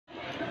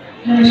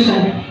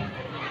नमस्कार।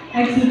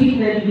 Executive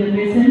welfare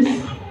presents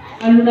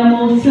aluna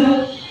mahotsav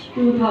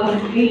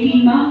 2018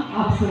 માં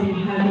આપ સૌનું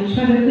હાર્દિક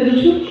સ્વાગત કરું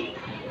છું।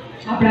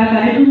 આપણા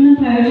કાર્યક્રમના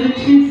પ્રાયોજક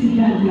છે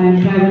Siddharth mine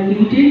private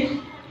limited,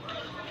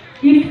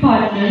 gift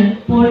partner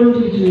polo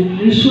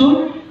resort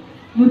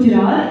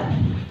Gujarat,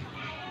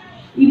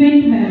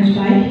 event managed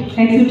by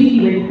executive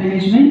event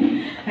management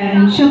and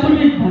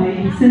supported by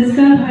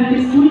संस्कार भारती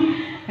स्कूल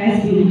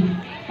एसबी।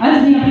 आज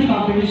अपनी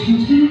कॉम्पिटिशन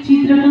है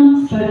चित्रकम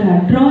स्पर्धा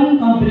ड्रॉइंग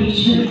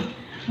कॉम्पिटिशन।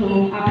 तो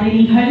आपणे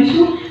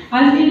निहाळीशुं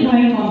आज की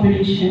ड्रॉइंग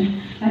कॉम्पिटिशन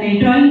अने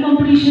ड्रॉइंग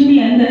कॉम्पिटिशन ની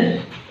અંદર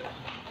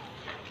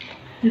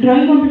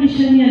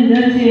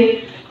જે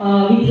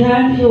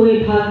વિદ્યાર્થીઓએ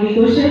ભાગ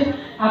લીધો છે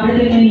આપણે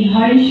તેને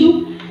નિહાળીશું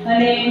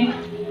અને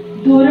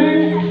ધોરણ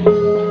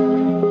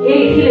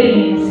 1 થી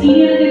લઈને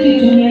સિનિયર કેજી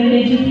જુનિયર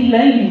કેજી થી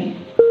લઈને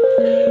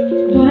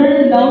ધોરણ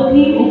 9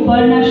 થી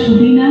ઉપરના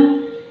સુધીના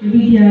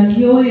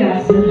વિદ્યાર્થીઓએ આ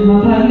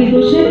સ્પર્ધામાં ભાગ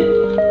લીધો છે।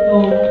 તો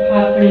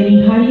આપણે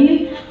નિહાળીએ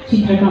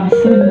ચિત્રકામ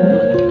સ્પર્ધા।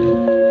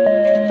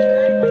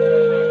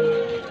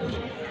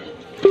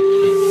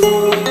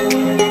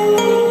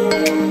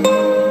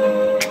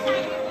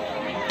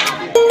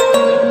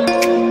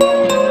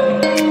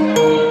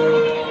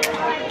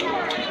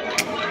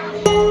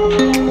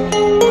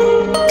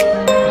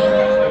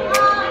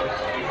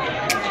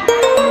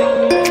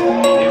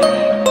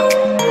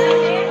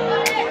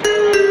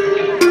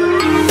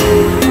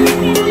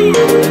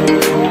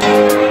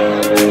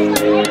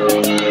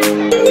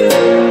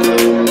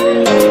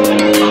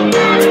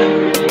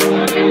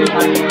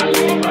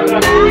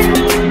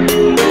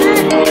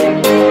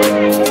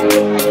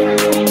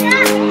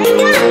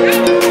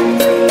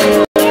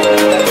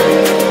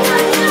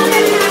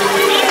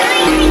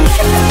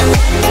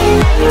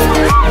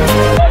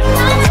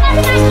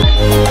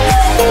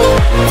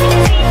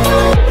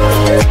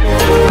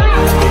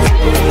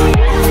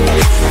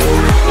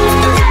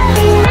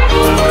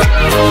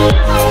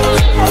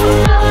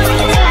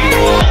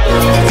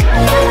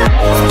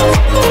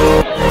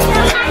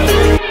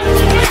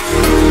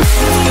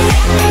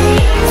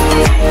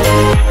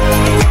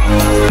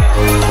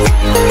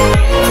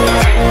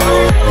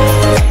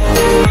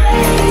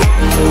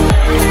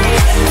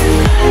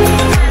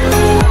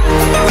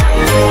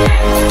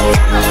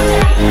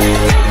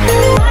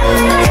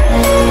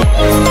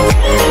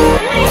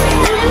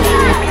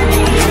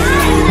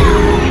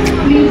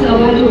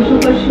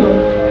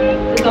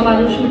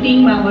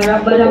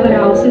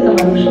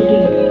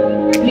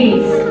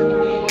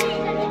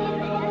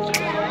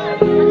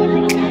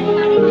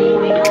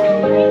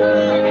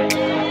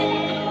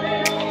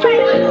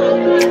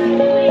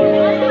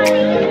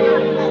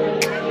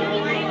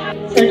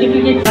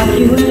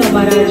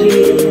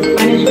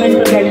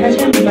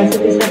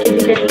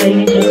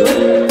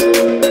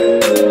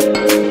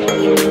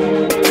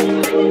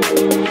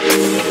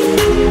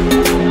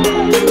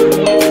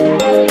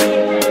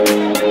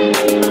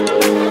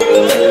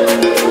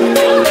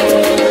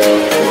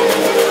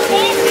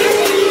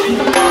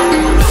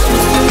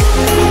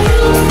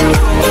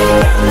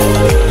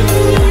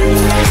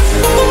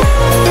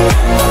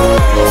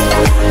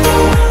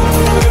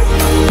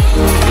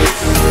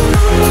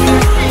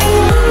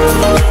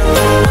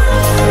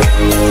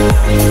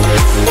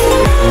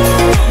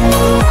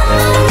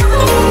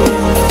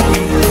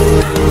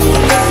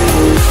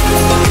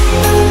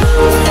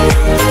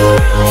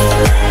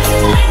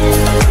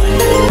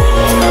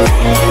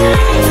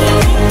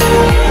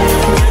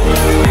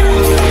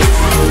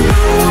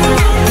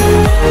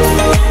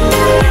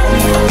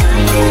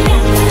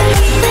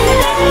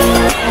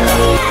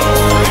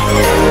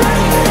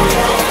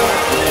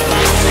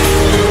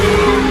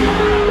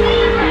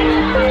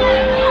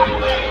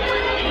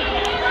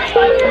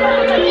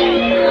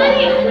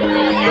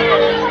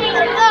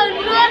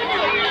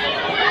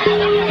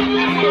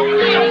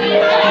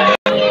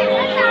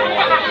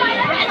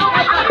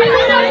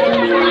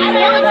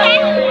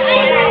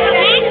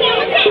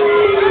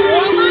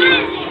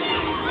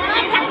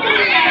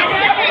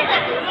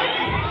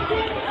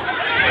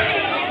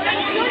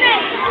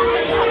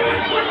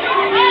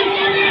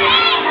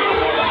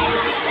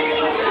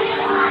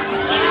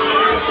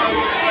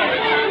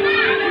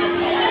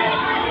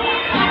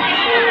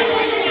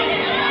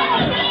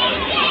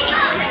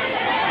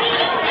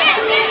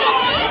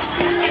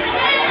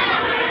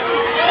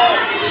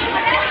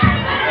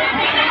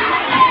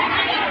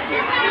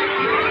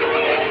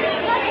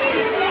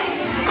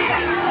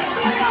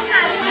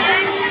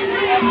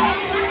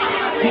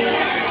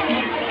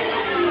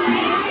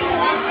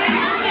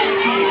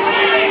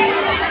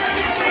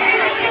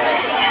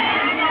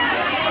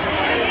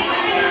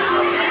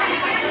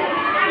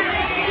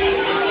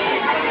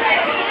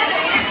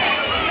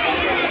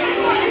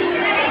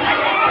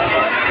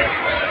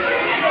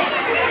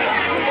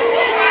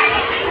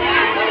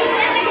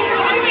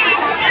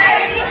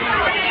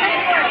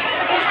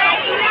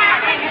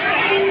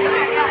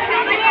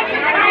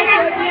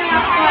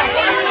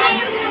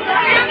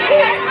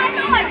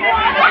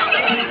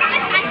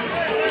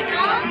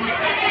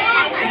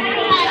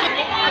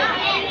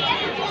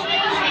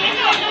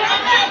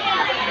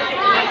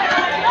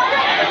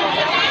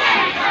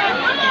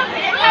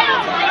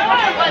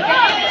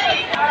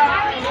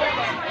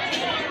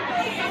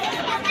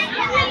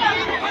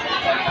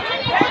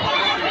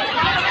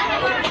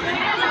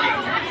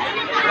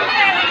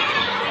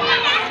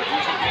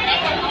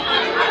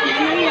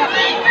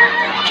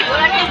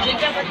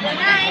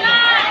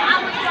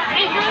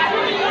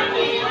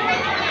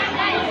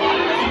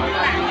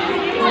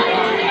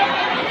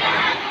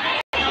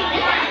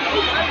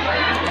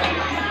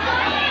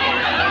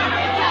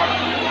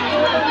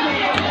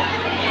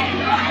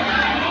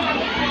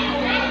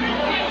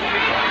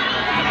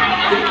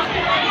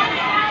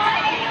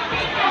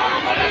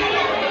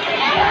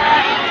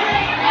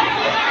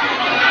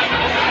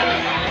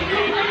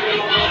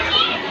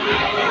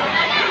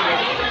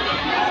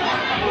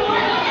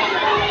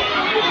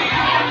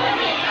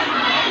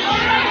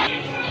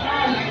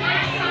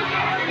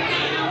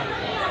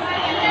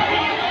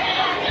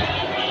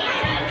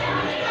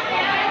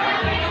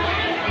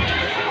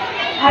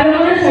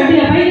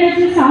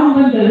 साउंड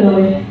बंद कर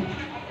दो।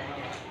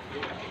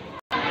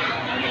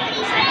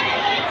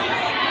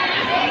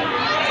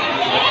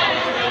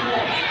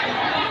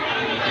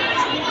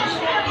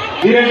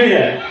 धीरे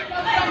धीरे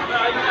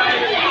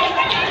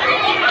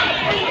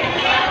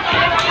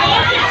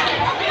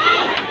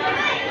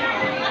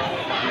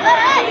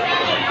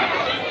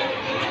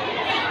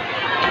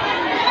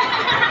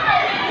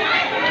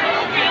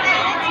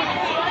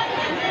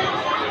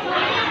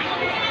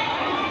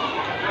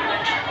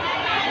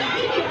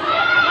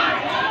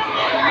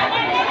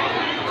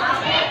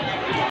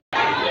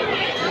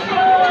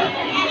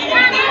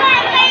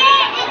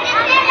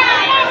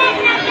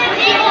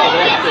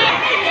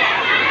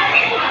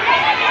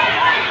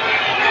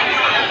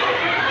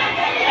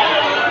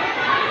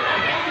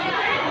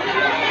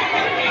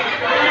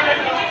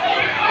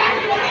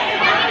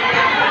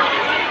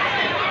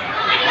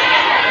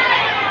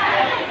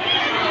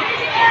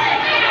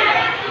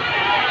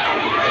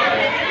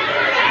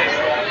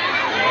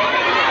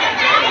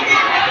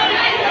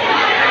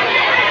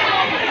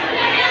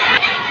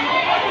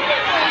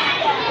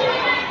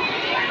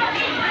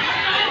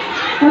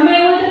તમે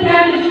એવું તો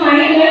ત્યાં কিছু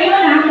માઇક લઈ લો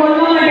નામ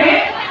બોલવા માટે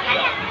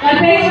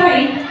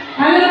કલ્પેશભાઈ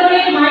આ લોકોને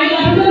એક માઇક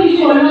આપો તો কিছু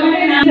બોલવા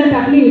માટે નામ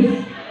જતા પ્લીઝ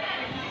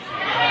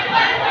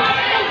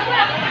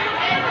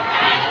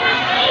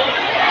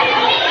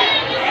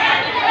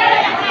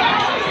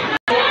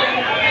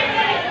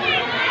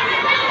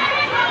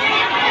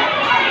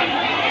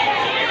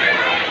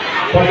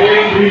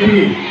पटेल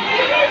प्रीति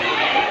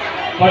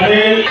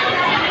पटेल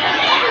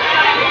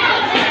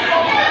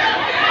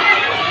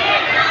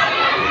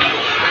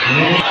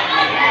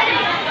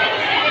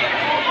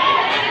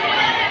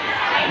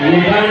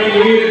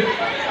निशानी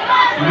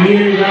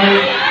मीर निशानी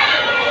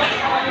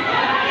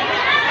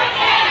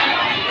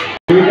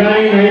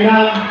नैना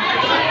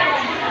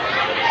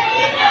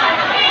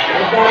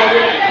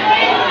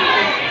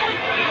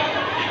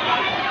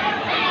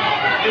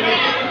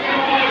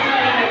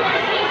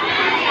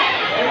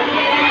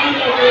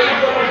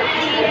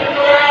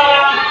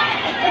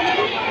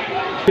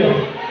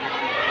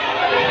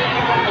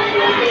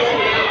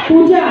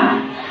पूजा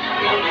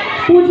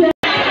पूजा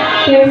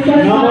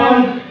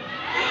नमन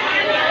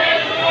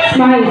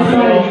स्माइल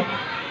स्माइल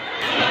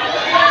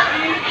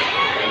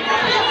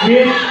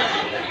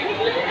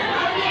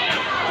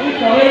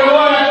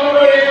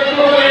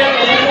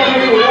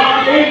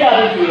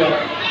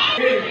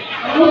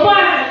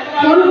ऊपर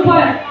और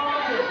ऊपर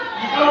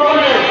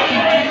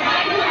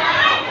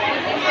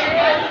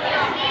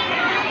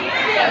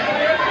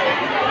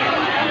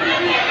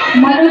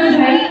मनोज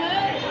भाई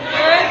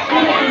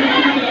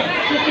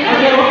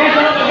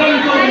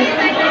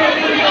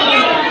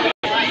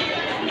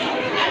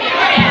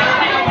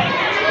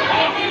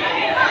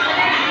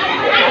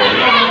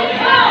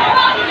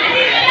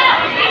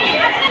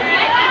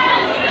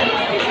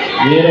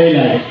ये रही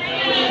लाइट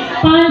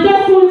 500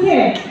 फूल से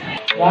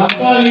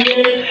आपका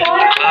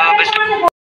ये